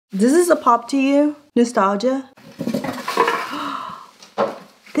Does this a pop to you? Nostalgia?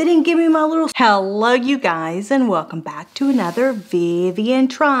 They didn't give me my little... Hello, you guys, and welcome back to another Vivian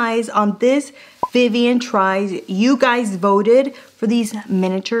Tries. On this Vivian Tries, you guys voted for these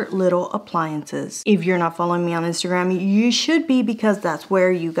miniature little appliances. If you're not following me on Instagram, you should be, because that's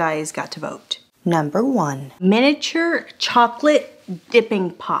where you guys got to vote. Number 1, miniature chocolate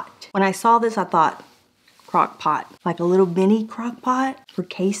dipping pot. When I saw this, I thought, crock pot, like a little mini crock pot for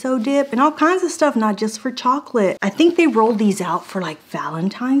queso dip and all kinds of stuff, not just for chocolate. I think they rolled these out for like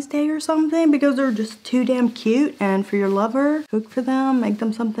Valentine's Day or something because they're just too damn cute. And for your lover, cook for them, make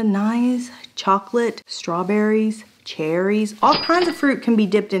them something nice. Chocolate, strawberries, cherries, all kinds of fruit can be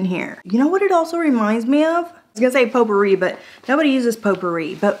dipped in here. You know what it also reminds me of? I was gonna say potpourri, but nobody uses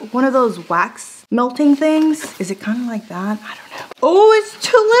potpourri. But one of those wax melting things. Is it kind of like that? I don't know. Oh, it's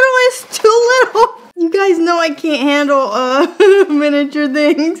too little, it's too little. You guys know I can't handle miniature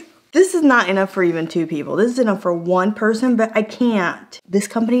things. This is not enough for even 2 people. This is enough for 1 person, but I can't. This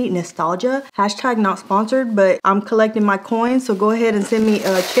company, Nostalgia, hashtag not sponsored, but I'm collecting my coins, so go ahead and send me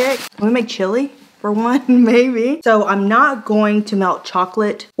a check. Can we make chili for one? Maybe. So I'm not going to melt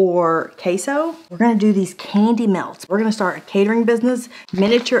chocolate or queso. We're gonna do these candy melts. We're gonna start a catering business,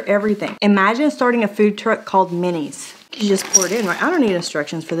 miniature everything. Imagine starting a food truck called Minis. You just pour it in, right? I don't need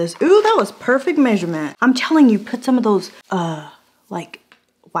instructions for this. Ooh, that was perfect measurement. I'm telling you, put some of those, like,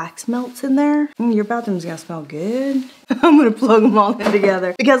 wax melts in there. Your bathroom's gonna smell good. I'm gonna plug them all in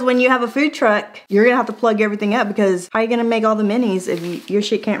together. Because when you have a food truck, you're gonna have to plug everything up, because how are you gonna make all the minis if your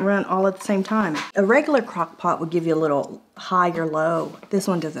shit can't run all at the same time? A regular crock pot would give you a little high or low. This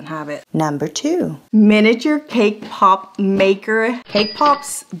one doesn't have it. Number 2, miniature cake pop maker. Cake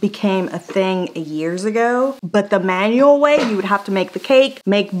pops became a thing years ago, but the manual way, you would have to make the cake,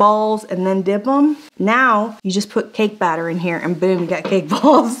 make balls, and then dip them. Now, you just put cake batter in here and boom, you got cake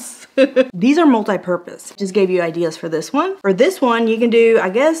balls. These are multi-purpose. Just gave you ideas for this one. For this one, you can do, I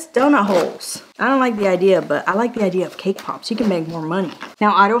guess, donut holes. I don't like the idea, but I like the idea of cake pops. You can make more money.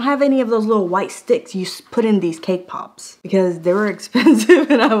 Now, I don't have any of those little white sticks you put in these cake pops because they were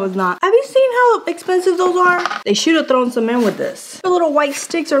expensive and I was not. Have you seen how expensive those are? They should have thrown some in with this. The little white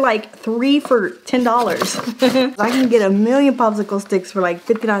sticks are like 3 for $10. I can get a million popsicle sticks for like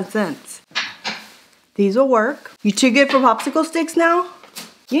 59 cents. These will work. You too good for popsicle sticks now?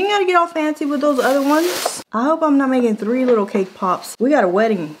 You ain't gotta get all fancy with those other ones. I hope I'm not making 3 little cake pops. We got a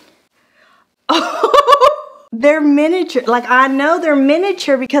wedding. Oh, they're miniature. Like, I know they're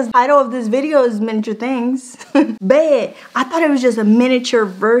miniature because the title of this video is miniature things. But I thought it was just a miniature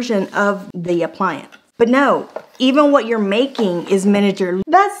version of the appliance. But no, even what you're making is miniature.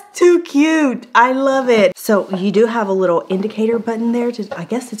 That's too cute. I love it. So you do have a little indicator button there to, I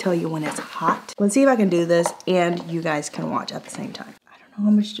guess, to tell you when it's hot. Let's see if I can do this and you guys can watch at the same time. How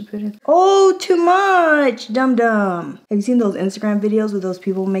much to put in? Oh, too much, dum-dum. Have you seen those Instagram videos where those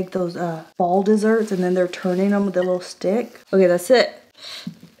people make those fall desserts and then they're turning them with a little stick? Okay, that's it.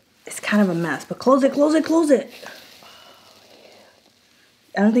 It's kind of a mess, but close it, close it, close it.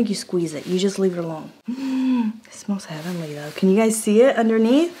 I don't think you squeeze it. You just leave it alone. It smells heavenly though. Can you guys see it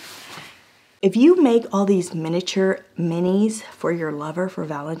underneath? If you make all these miniature minis for your lover for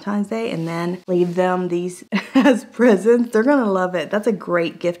Valentine's Day and then leave them these as presents, they're gonna love it. That's a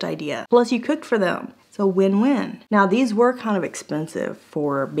great gift idea. Plus you cooked for them. So win-win. Now these were kind of expensive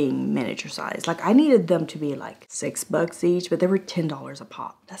for being miniature size. Like I needed them to be like $6 each, but they were $10 a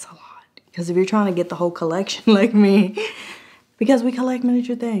pop. That's a lot. Because if you're trying to get the whole collection like me, because we collect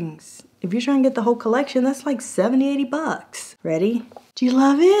miniature things. If you're trying to get the whole collection, that's like 70, 80 bucks. Ready? Do you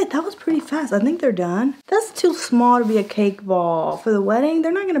love it? That was pretty fast. I think they're done. That's too small to be a cake ball. For the wedding,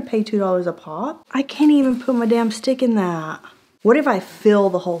 they're not gonna pay $2 a pop. I can't even put my damn stick in that. What if I fill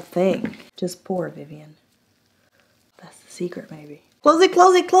the whole thing? Just pour, Vivian. That's the secret, maybe. Close it,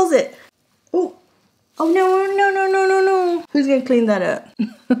 close it, close it. Oh, oh no, no, no, no, no, no. Who's gonna clean that up?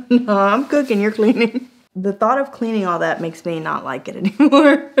 No, I'm cooking, you're cleaning. The thought of cleaning all that makes me not like it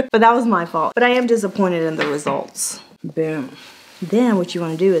anymore. But that was my fault. But I am disappointed in the results. Boom. Then what you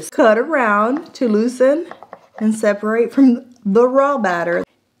want to do is cut around to loosen and separate from the raw batter.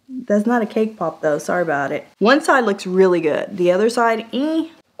 That's not a cake pop though, sorry about it. One side looks really good, the other side, eh.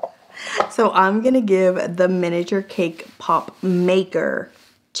 So I'm gonna give the miniature cake pop maker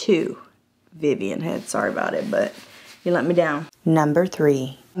to Vivian Head. Sorry about it, but you let me down. Number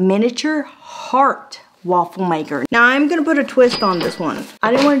 3, miniature heart waffle maker. Now I'm gonna put a twist on this one. I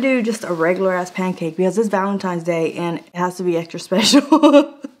didn't want to do just a regular ass pancake because it's Valentine's Day and it has to be extra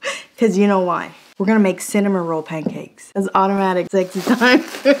special. Because you know why. We're gonna make cinnamon roll pancakes. That's automatic sexy time.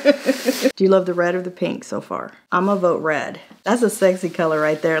 Do you love the red or the pink so far? I'm gonna vote red. That's a sexy color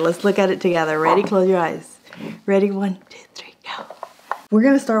right there. Let's look at it together. Ready? Close your eyes. Ready? 1, 2, 3, go. We're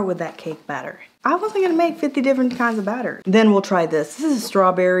gonna start with that cake batter. I wasn't gonna make 50 different kinds of batter. Then we'll try this. This is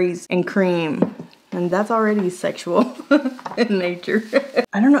strawberries and cream. And that's already sexual in nature.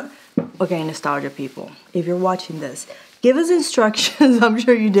 I don't know. Okay, nostalgia people, if you're watching this, give us instructions. I'm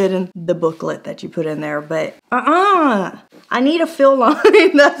sure you did in the booklet that you put in there, but I need a fill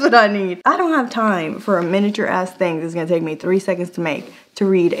line. That's what I need. I don't have time for a miniature ass thing that's gonna take me 3 seconds to make to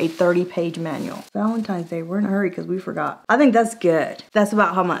read a 30-page manual. Valentine's Day, we're in a hurry because we forgot. I think that's good. That's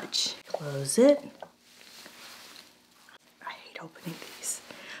about how much. Close it. I hate opening these.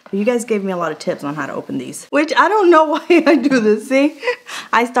 But you guys gave me a lot of tips on how to open these, which I don't know why I do this. See,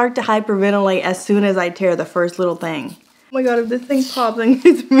 I start to hyperventilate as soon as I tear the first little thing. Oh my God, if this thing pops and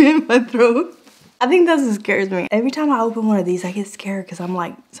gets me in my throat. I think that's what scares me. Every time I open one of these, I get scared because I'm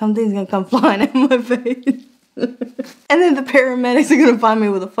like, something's gonna come flying in my face. And then the paramedics are gonna find me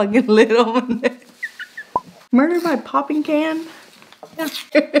with a fucking lid on my neck. Murder by popping can? Yeah.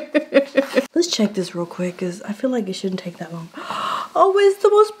 Let's check this real quick because I feel like it shouldn't take that long. Oh, it's the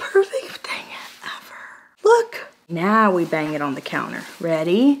most perfect thing ever. Look. Now we bang it on the counter.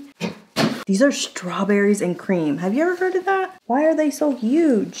 Ready? These are strawberries and cream. Have you ever heard of that? Why are they so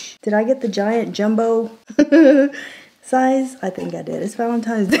huge? Did I get the giant jumbo size? I think I did. It's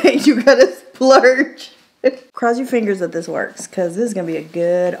Valentine's Day. You gotta splurge. Cross your fingers that this works because this is gonna be a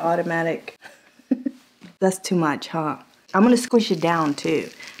good automatic. That's too much, huh? I'm gonna squish it down too.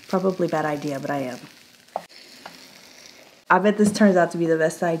 Probably a bad idea, but I am. I bet this turns out to be the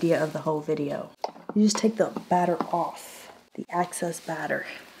best idea of the whole video. You just take the batter off. The excess batter.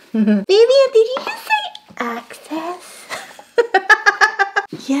 Vivian, did you just say access?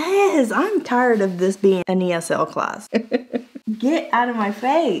 Yes, I'm tired of this being an ESL class. Get out of my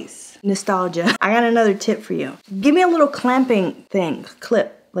face. Nostalgia. I got another tip for you. Give me a little clamping thing,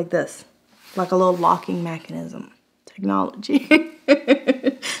 clip like this. Like a little locking mechanism. Technology.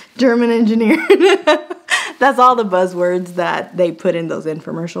 German engineer. That's all the buzzwords that they put in those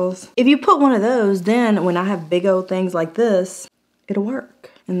infomercials. If you put one of those, then when I have big old things like this, it'll work.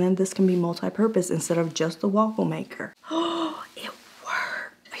 And then this can be multi-purpose instead of just the waffle maker. Oh, it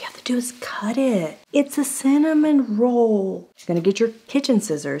worked. All you have to do is cut it. It's a cinnamon roll. You're gonna get your kitchen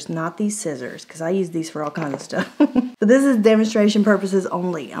scissors, not these scissors, because I use these for all kinds of stuff. But this is demonstration purposes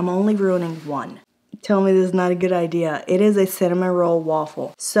only. I'm only ruining one. Tell me this is not a good idea. It is a cinnamon roll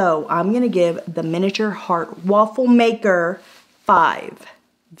waffle. So I'm gonna give the miniature heart waffle maker 5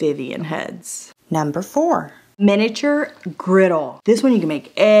 Vivian heads. Number 4. Miniature griddle. This one you can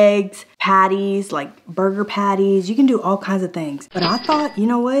make eggs, patties, like burger patties. You can do all kinds of things. But I thought, you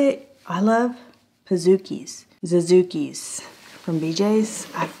know what? I love Pazookies. Zazukis from BJ's.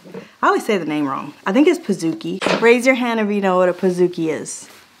 I always say the name wrong. I think it's Pazookie. Raise your hand if you know what a Pazookie is.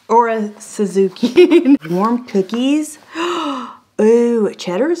 Or a Suzuki. Warm cookies. Ooh,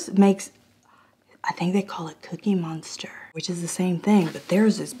 Cheddar's makes, I think they call it Cookie Monster, which is the same thing, but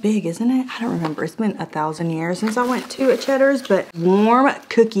theirs is big, isn't it? I don't remember. It's been 1,000 years since I went to a Cheddar's, but warm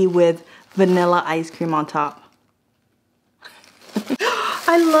cookie with vanilla ice cream on top.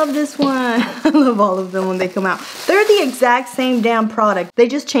 I love this one. I love all of them when they come out. They're the exact same damn product. They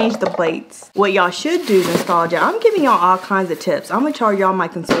just changed the plates. What y'all should do, Nostalgia, I'm giving y'all all kinds of tips. I'm gonna charge y'all my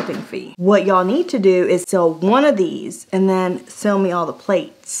consulting fee. What y'all need to do is sell one of these and then sell me all the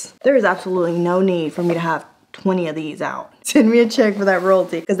plates. There is absolutely no need for me to have 20 of these out. Send me a check for that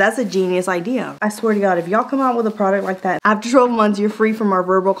royalty because that's a genius idea. I swear to God, if y'all come out with a product like that, after 12 months, you're free from our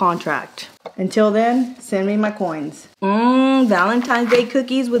verbal contract. Until then, send me my coins. Valentine's Day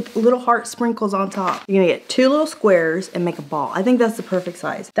cookies with little heart sprinkles on top. You're gonna get 2 little squares and make a ball. I think that's the perfect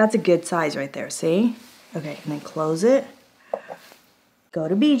size. That's a good size right there, see? Okay, and then close it. Go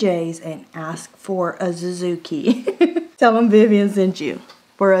to BJ's and ask for a Suzuki. Tell them Vivian sent you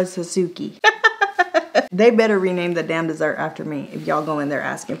for a Suzuki. They better rename the damn dessert after me if y'all go in there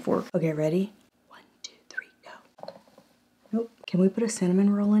asking for. Okay, ready? 1, 2, 3, go. Nope. Can we put a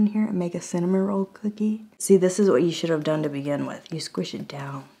cinnamon roll in here and make a cinnamon roll cookie? See, this is what you should have done to begin with. You squish it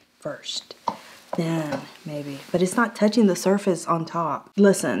down first. Then, maybe. But it's not touching the surface on top.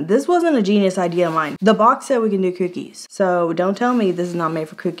 Listen, this wasn't a genius idea of mine. The box said we can do cookies. So don't tell me this is not made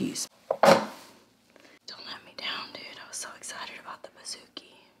for cookies.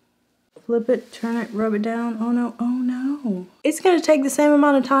 Flip it, turn it, rub it down. Oh no, oh no. It's gonna take the same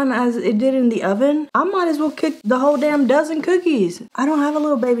amount of time as it did in the oven. I might as well cook the whole damn dozen cookies. I don't have a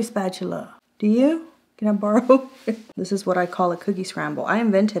little baby spatula. Do you? Can I borrow? This is what I call a cookie scramble. I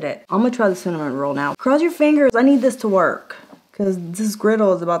invented it. I'm gonna try the cinnamon roll now. Cross your fingers. I need this to work because this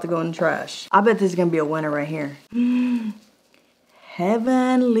griddle is about to go in the trash. I bet this is gonna be a winner right here.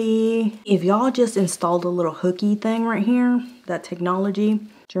 Heavenly. If y'all just installed a little hooky thing right here, that technology,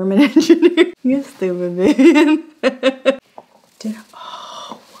 German engineer. You're stupid, Vivian.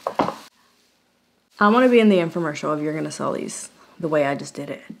 I want to be in the infomercial if you're gonna sell these the way I just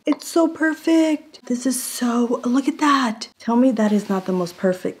did it. It's so perfect. This is so, look at that. Tell me that is not the most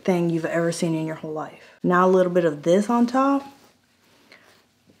perfect thing you've ever seen in your whole life. Now a little bit of this on top.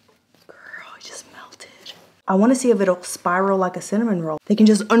 Girl, it just melted. I want to see if it'll spiral like a cinnamon roll. They can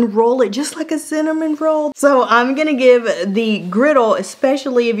just unroll it just like a cinnamon roll. So I'm gonna give the griddle,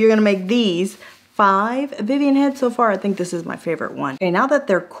 especially if you're gonna make these, 5 Vivian heads so far. I think this is my favorite one. Okay, now that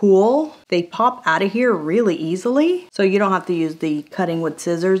they're cool, they pop out of here really easily. So you don't have to use the cutting with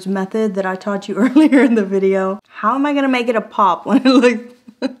scissors method that I taught you earlier in the video. How am I gonna make it a pop when it looks...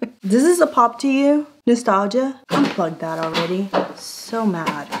 This is a pop to you? Nostalgia? Unplugged that already. So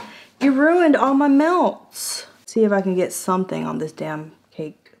mad. You ruined all my melts. See if I can get something on this damn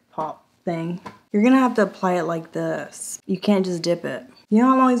cake pop thing. You're gonna have to apply it like this. You can't just dip it. You know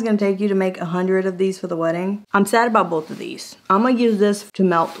how long it's gonna take you to make 100 of these for the wedding? I'm sad about both of these. I'm gonna use this to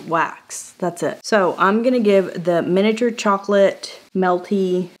melt wax. That's it. So I'm gonna give the miniature chocolate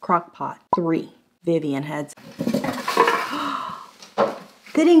melty crock pot 3 Vivian heads.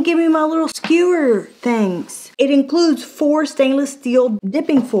 They didn't give me my little skewer things. It includes 4 stainless steel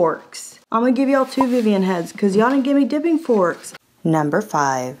dipping forks. I'm gonna give y'all 2 Vivian heads because y'all didn't give me dipping forks. Number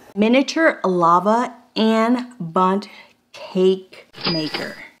 5, miniature lava and bundt cake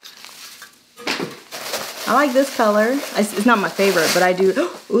maker. I like this color. It's not my favorite, but I do.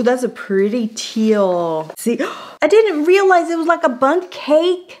 Ooh, that's a pretty teal. See, I didn't realize it was like a bundt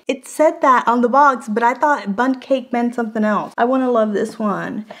cake. It said that on the box, but I thought bundt cake meant something else. I want to love this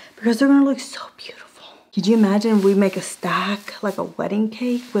one because they're gonna look so beautiful. Could you imagine if we make a stack, like a wedding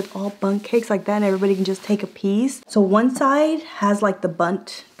cake with all bundt cakes like that and everybody can just take a piece? So one side has like the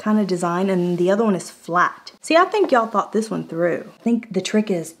bundt kind of design and the other one is flat. See, I think y'all thought this one through. I think the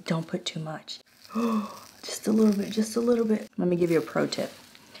trick is don't put too much. Just a little bit, just a little bit. Let me give you a pro tip.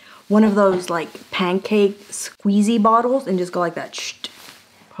 One of those like pancake squeezy bottles and just go like that. Shh,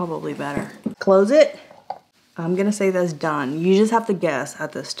 probably better. Close it. I'm gonna say that's done. You just have to guess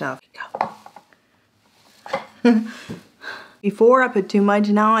at this stuff. Go. Before I put too much,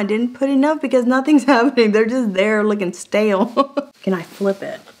 now I didn't put enough because nothing's happening. They're just there looking stale. Can I flip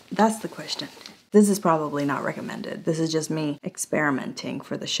it? That's the question. This is probably not recommended. This is just me experimenting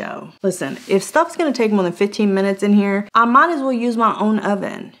for the show. Listen, if stuff's gonna take more than 15 minutes in here, I might as well use my own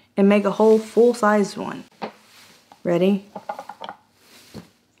oven and make a whole full-sized one. Ready?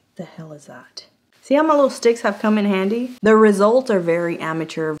 The hell is that? See how my little sticks have come in handy? The results are very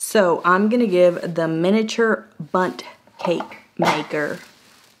amateur. So I'm gonna give the miniature bundt cake maker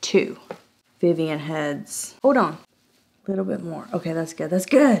 2 Vivian heads. Hold on, a little bit more. Okay, that's good, that's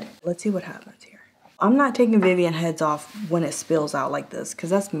good. Let's see what happens here. I'm not taking Vivian heads off when it spills out like this,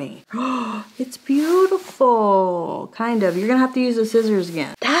 because that's me. It's beautiful, kind of. You're gonna have to use the scissors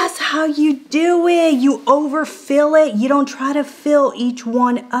again. That's how you do it. You overfill it. You don't try to fill each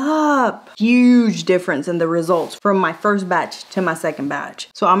one up. Huge difference in the results from my first batch to my second batch.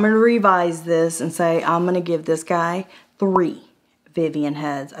 So I'm gonna revise this and say I'm gonna give this guy 3 Vivian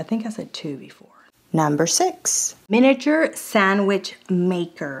heads. I think I said 2 before. Number 6, miniature sandwich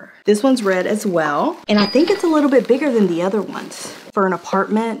maker. This one's red as well. And I think it's a little bit bigger than the other ones for an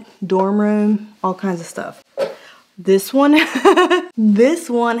apartment, dorm room, all kinds of stuff. This one, this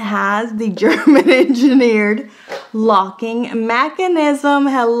one has the German engineered locking mechanism.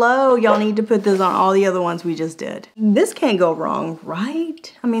 Hello, y'all need to put this on all the other ones we just did. This can't go wrong,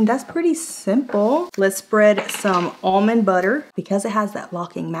 right? I mean, that's pretty simple. Let's spread some almond butter. Because it has that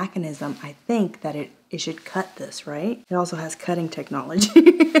locking mechanism, I think that it should cut this, right? It also has cutting technology.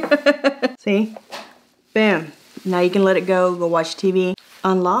 See? Boom. Now you can let it go watch TV.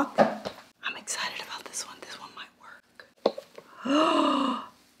 Unlock. I'm excited about this one. This one might work.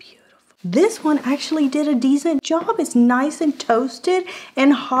 Beautiful. This one actually did a decent job. It's nice and toasted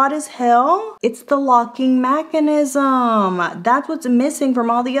and hot as hell. It's the locking mechanism. That's what's missing from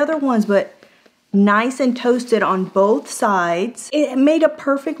all the other ones, but nice and toasted on both sides. It made a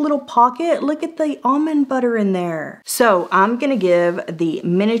perfect little pocket. Look at the almond butter in there. So I'm gonna give the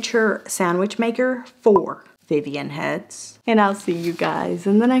miniature sandwich maker 4 Vivian heads. And I'll see you guys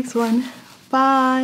in the next one. Bye.